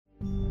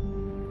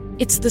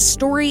It's the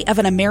story of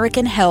an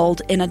American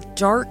held in a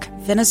dark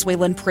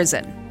Venezuelan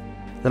prison.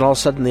 Then all of a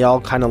sudden they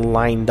all kind of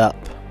lined up.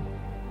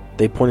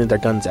 They pointed their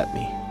guns at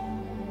me.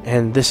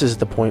 And this is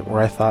the point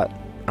where I thought,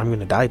 I'm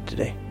going to die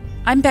today.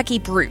 I'm Becky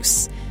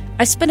Bruce.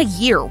 I spent a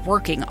year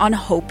working on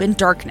Hope in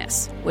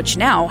Darkness, which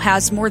now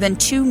has more than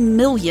 2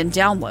 million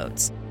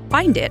downloads.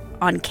 Find it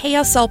on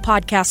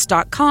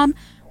kslpodcast.com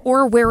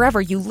or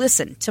wherever you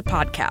listen to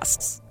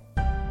podcasts.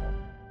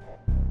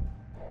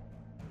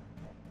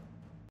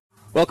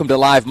 Welcome to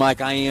Live Mike.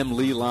 I am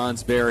Lee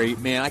Lonsberry.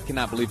 Man, I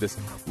cannot believe this.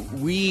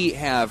 We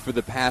have, for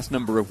the past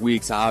number of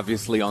weeks,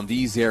 obviously on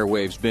these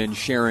airwaves, been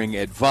sharing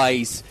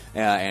advice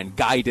and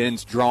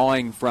guidance,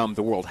 drawing from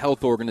the World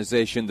Health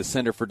Organization, the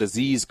Center for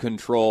Disease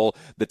Control,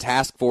 the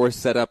task force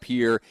set up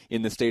here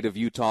in the state of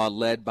Utah,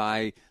 led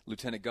by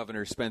Lieutenant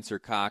Governor Spencer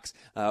Cox.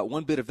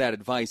 One bit of that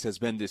advice has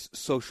been this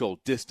social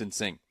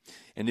distancing.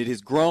 And it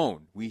has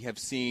grown. We have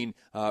seen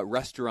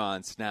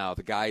restaurants now,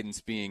 the guidance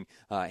being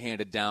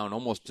handed down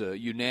almost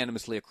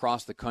unanimously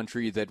across the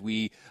country that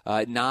we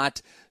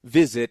not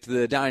visit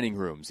the dining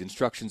rooms.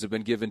 Instructions have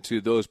been given to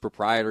those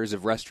proprietors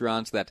of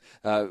restaurants that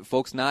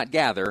folks not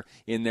gather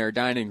in their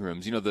dining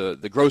rooms. You know,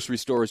 the grocery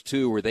stores,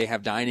 too, where they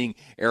have dining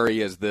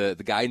areas, the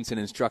guidance and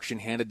instruction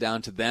handed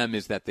down to them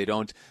is that they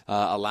don't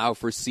allow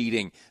for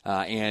seating.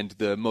 And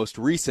the most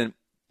recent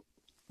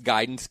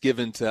guidance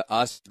given to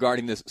us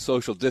regarding this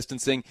social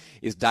distancing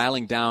is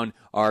dialing down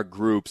our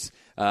groups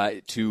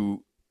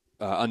to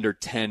under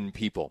 10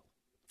 people.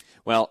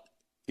 Well,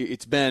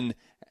 it's been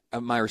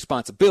my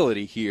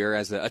responsibility here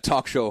as a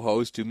talk show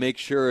host to make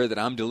sure that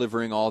I'm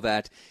delivering all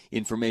that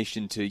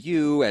information to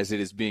you as it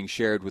is being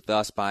shared with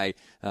us by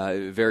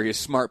various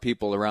smart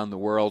people around the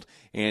world,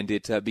 and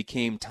it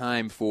became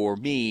time for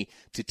me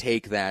to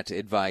take that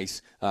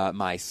advice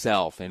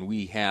myself. And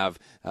we have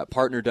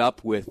partnered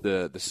up with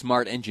the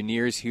smart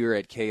engineers here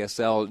at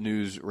KSL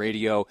News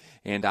Radio,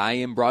 and I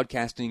am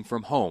broadcasting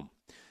from home.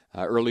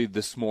 Early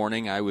this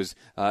morning, I was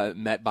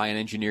met by an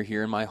engineer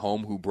here in my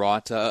home who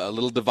brought a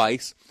little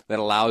device that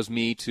allows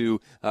me to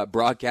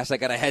broadcast. I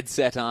got a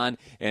headset on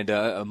and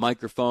a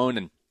microphone,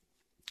 and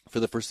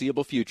for the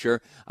foreseeable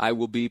future, I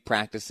will be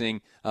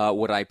practicing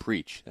what I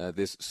preach,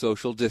 this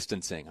social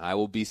distancing. I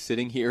will be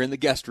sitting here in the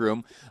guest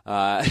room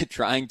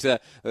trying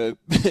to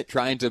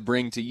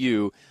bring to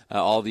you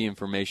all the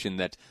information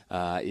that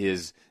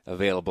is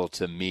available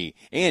to me.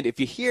 And if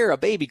you hear a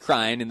baby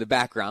crying in the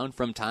background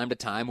from time to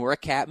time or a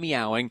cat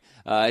meowing,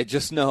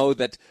 just know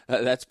that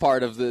that's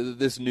part of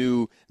this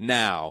new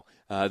now.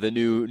 The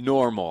new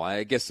normal.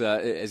 I guess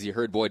as you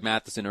heard Boyd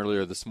Matheson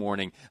earlier this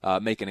morning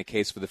making a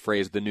case for the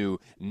phrase the new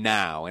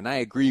now. And I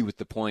agree with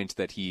the point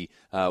that he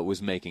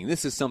was making.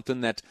 This is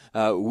something that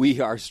we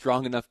are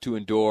strong enough to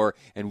endure,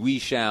 and we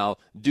shall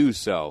do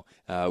so.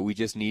 We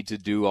just need to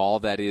do all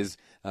that is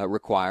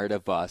required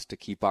of us to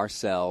keep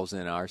ourselves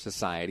and our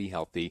society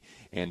healthy.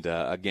 And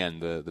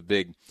again, the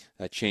big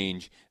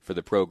change for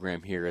the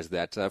program here is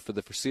that for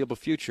the foreseeable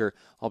future,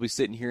 I'll be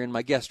sitting here in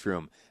my guest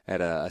room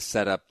at a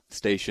set-up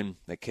station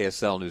that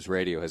KSL News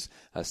Radio has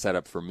set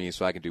up for me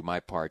so I can do my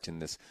part in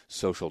this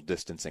social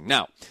distancing.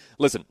 Now,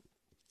 listen,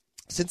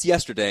 since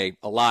yesterday,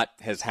 a lot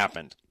has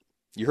happened.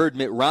 You heard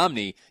Mitt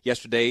Romney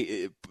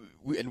yesterday,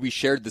 and we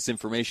shared this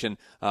information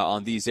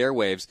on these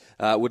airwaves,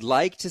 would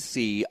like to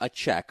see a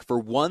check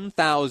for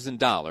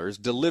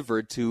 $1,000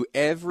 delivered to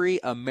every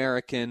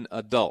American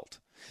adult.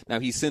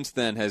 Now, he since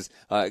then has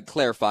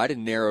clarified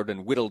and narrowed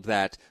and whittled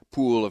that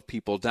pool of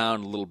people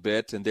down a little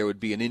bit, and there would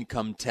be an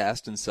income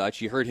test and such.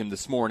 You heard him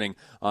this morning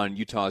on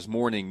Utah's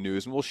Morning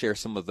News, and we'll share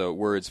some of the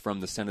words from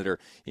the senator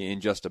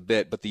in just a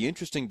bit. But the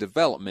interesting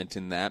development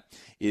in that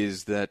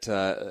is that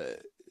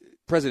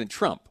President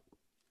Trump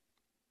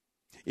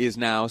is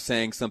now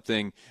saying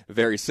something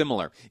very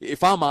similar.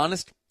 If I'm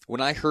honest,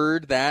 when I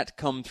heard that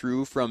come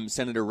through from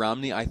Senator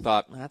Romney, I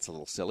thought, that's a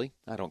little silly.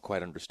 I don't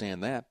quite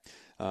understand that.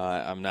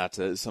 I'm not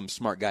some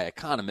smart guy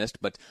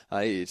economist, but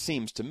it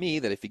seems to me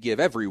that if you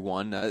give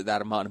everyone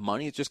that amount of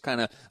money, it just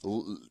kind of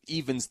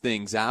evens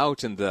things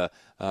out, and the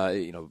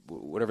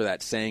whatever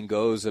that saying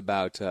goes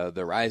about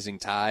the rising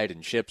tide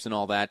and ships and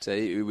all that,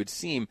 it would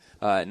seem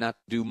not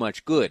do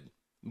much good.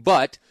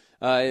 But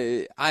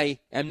I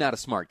am not a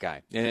smart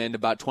guy, and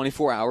about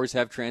 24 hours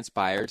have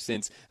transpired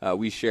since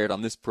we shared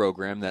on this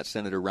program that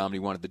Senator Romney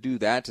wanted to do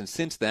that, and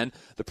since then,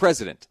 the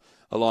president,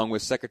 along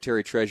with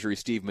Secretary Treasury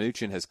Steve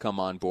Mnuchin, has come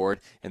on board,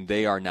 and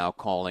they are now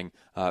calling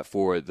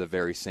for the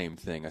very same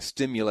thing, a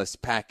stimulus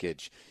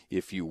package,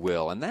 if you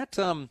will. And that,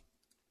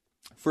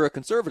 for a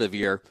conservative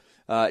year,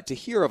 to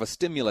hear of a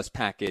stimulus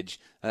package,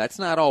 that's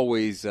not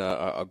always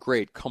a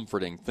great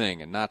comforting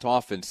thing, and not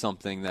often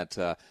something that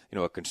a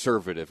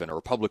conservative and a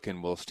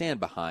Republican will stand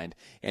behind.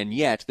 And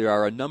yet there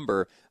are a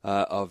number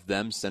of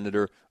them,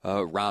 Senator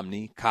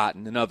Romney,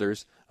 Cotton, and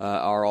others,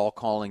 are all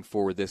calling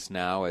for this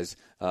now as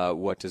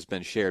what has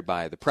been shared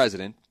by the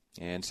president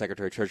and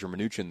Secretary Treasurer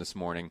Mnuchin this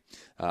morning,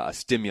 a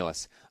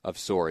stimulus of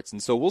sorts.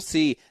 And so we'll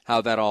see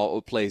how that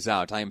all plays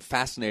out. I am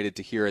fascinated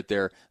to hear it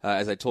there.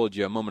 As I told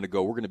you a moment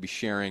ago, we're going to be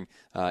sharing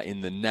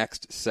in the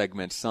next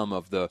segment some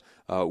of the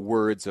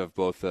words of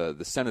both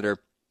the senator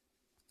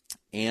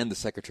and the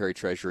Secretary of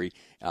Treasury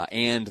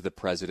and the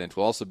President.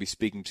 We'll also be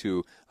speaking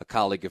to a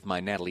colleague of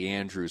mine, Natalie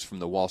Andrews, from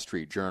the Wall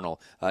Street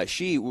Journal.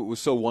 She was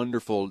so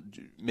wonderful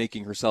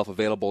making herself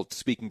available,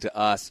 speaking to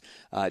us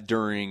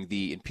during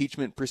the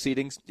impeachment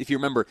proceedings. If you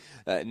remember,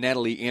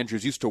 Natalie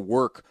Andrews used to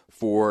work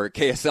for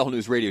KSL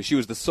News Radio. She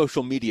was the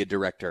social media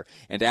director,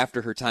 and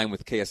after her time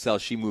with KSL,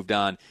 she moved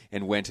on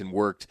and went and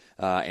worked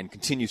and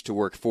continues to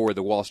work for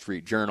the Wall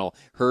Street Journal.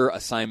 Her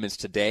assignments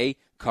today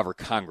cover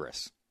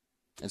Congress.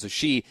 And so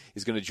she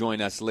is going to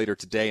join us later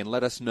today and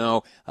let us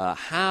know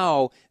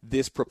how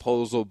this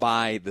proposal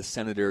by the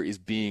senator is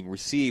being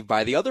received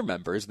by the other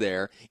members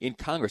there in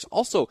Congress.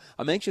 Also,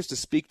 I'm anxious to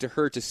speak to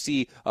her to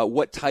see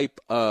what type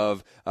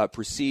of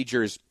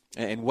procedures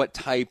and what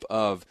type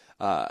of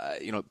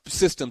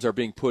systems are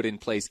being put in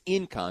place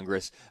in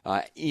Congress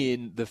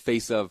in the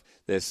face of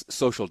this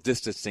social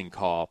distancing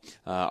call.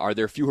 Are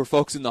there fewer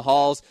folks in the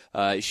halls?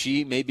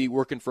 She may be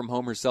working from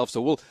home herself,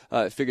 so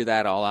we'll figure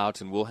that all out,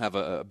 and we'll have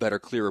a better,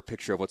 clearer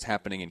picture of what's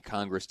happening in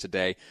Congress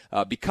today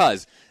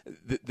because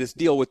this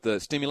deal with the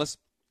stimulus,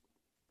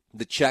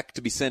 the check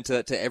to be sent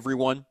to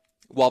everyone,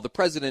 while the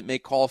president may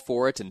call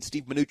for it and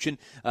Steve Mnuchin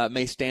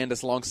may stand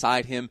us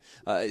alongside him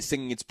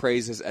singing its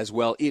praises as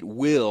well, it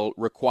will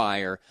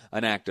require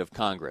an act of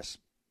Congress.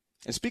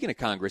 And speaking of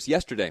Congress,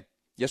 yesterday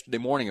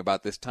morning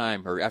about this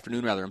time, or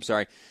afternoon rather,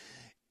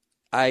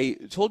 I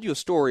told you a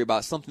story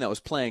about something that was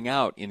playing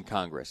out in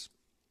Congress.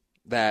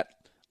 That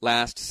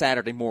last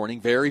Saturday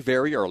morning, very,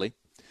 very early,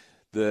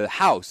 the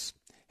House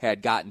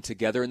had gotten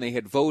together and they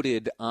had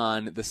voted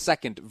on the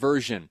second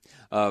version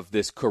of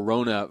this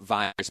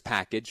coronavirus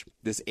package,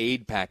 this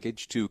aid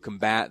package to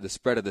combat the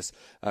spread of this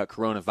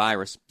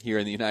coronavirus here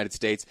in the United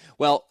States.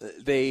 Well,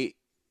 they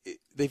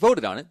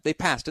voted on it. They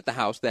passed it, the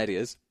House, that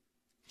is.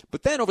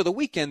 But then over the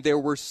weekend, there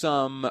were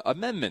some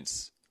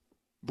amendments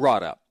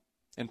brought up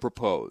and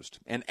proposed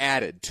and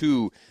added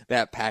to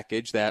that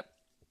package that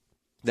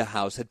the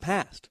House had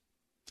passed.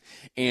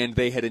 And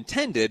they had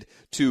intended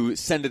to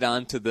send it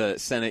on to the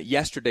Senate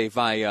yesterday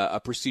via a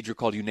procedure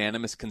called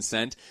unanimous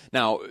consent.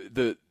 Now,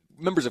 the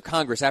members of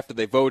Congress, after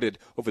they voted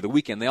over the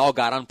weekend, they all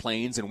got on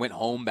planes and went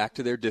home back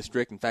to their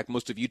district. In fact,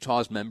 most of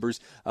Utah's members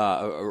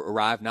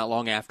arrived not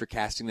long after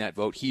casting that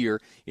vote here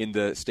in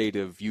the state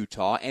of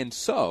Utah. And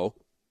so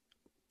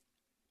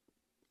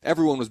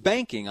everyone was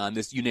banking on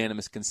this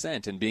unanimous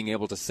consent and being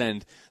able to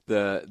send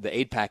the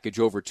aid package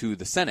over to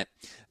the Senate.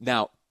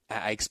 Now,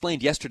 I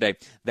explained yesterday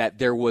that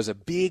there was a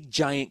big,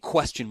 giant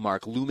question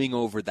mark looming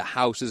over the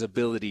House's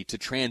ability to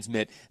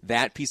transmit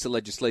that piece of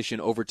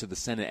legislation over to the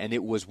Senate, and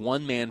it was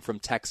one man from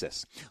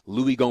Texas,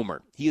 Louis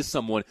Gohmert. He is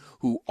someone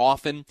who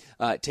often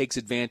takes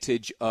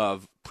advantage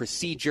of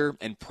procedure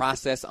and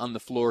process on the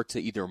floor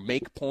to either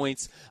make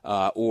points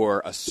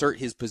or assert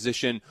his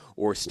position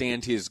or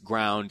stand his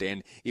ground.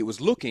 And it was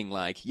looking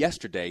like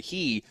yesterday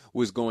he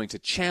was going to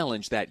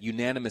challenge that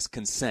unanimous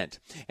consent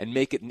and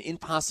make it an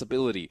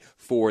impossibility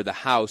for the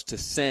House to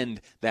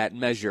send that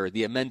measure,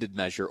 the amended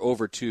measure,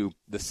 over to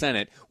the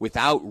Senate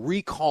without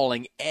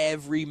recalling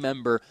every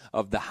member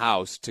of the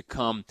House to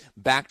come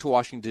back to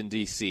Washington,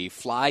 D.C.,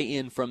 fly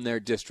in from their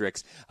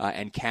districts,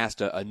 and cast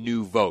a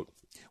new vote.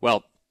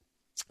 Well,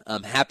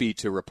 I'm happy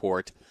to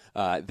report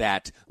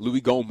that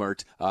Louis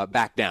Gohmert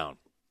backed down.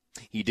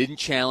 He didn't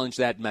challenge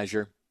that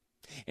measure,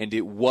 and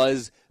it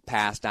was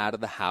passed out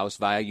of the House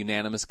via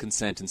unanimous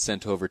consent and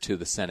sent over to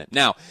the Senate.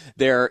 Now,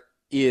 there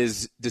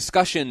is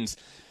discussions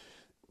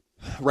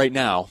right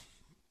now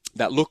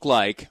that look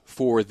like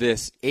for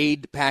this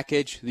aid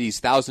package, these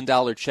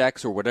 $1,000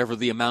 checks or whatever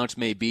the amount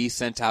may be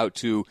sent out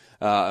to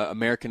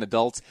American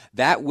adults,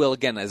 that will,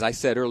 again, as I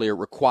said earlier,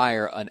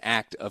 require an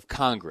act of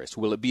Congress.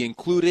 Will it be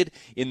included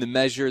in the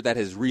measure that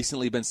has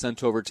recently been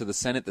sent over to the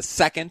Senate, the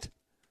second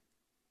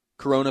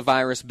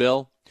coronavirus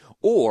bill?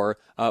 Or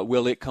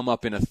will it come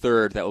up in a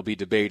third that will be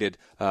debated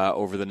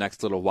over the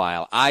next little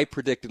while? I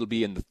predict it'll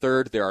be in the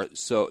third. There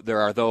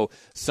are though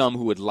some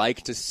who would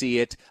like to see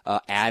it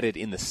added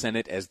in the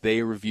Senate as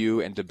they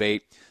review and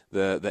debate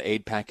the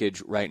aid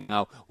package right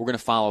now. We're going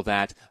to follow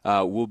that.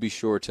 We'll be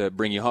sure to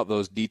bring you all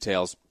those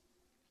details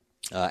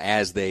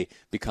as they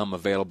become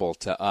available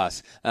to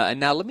us. And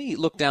now let me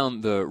look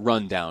down the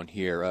rundown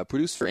here.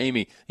 Producer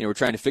Amy, we're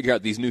trying to figure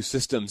out these new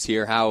systems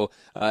here, how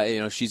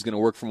she's going to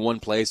work from one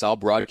place, I'll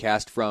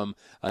broadcast from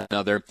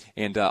another.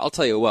 And I'll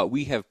tell you what,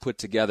 we have put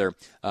together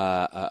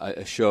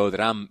a show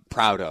that I'm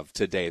proud of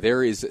today.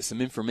 There is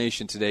some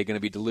information today going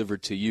to be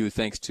delivered to you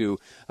thanks to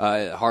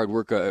hard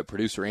work of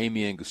producer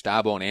Amy and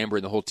Gustavo and Amber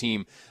and the whole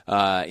team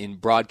in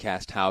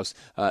Broadcast House.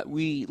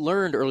 We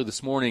learned early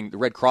this morning, the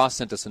Red Cross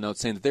sent us a note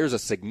saying that there's a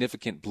significant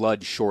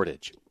blood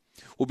shortage.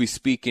 We'll be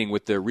speaking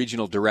with the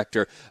regional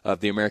director of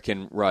the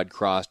American Red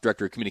Cross,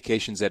 director of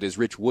communications, that is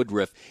Rich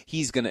Woodruff.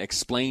 He's going to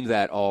explain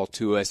that all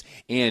to us.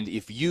 And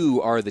if you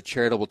are the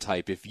charitable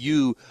type, if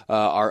you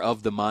are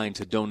of the mind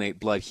to donate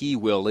blood, he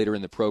will later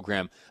in the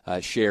program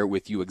share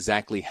with you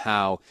exactly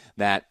how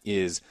that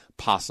is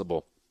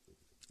possible.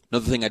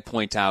 Another thing I'd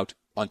point out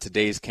on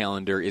today's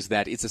calendar is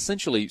that it's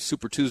essentially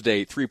Super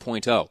Tuesday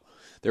 3.0.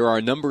 there are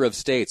a number of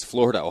states,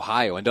 Florida,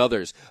 Ohio, and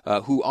others,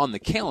 who on the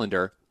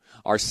calendar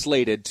are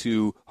slated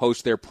to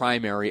host their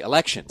primary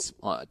elections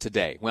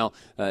today. Well,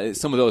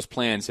 some of those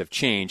plans have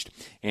changed,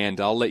 and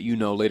I'll let you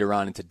know later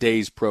on in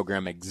today's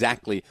program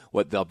exactly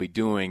what they'll be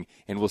doing,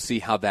 and we'll see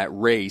how that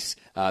race,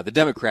 the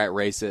Democrat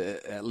race,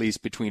 at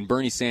least between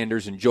Bernie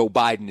Sanders and Joe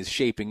Biden, is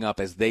shaping up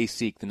as they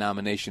seek the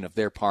nomination of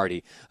their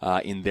party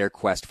in their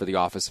quest for the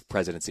office of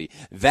presidency.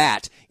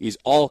 That is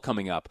all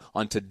coming up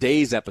on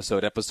today's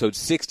episode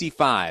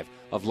 65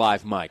 of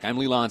Live Mike. I'm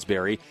Lee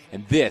Lonsberry,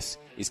 and this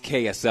is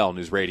KSL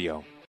News Radio.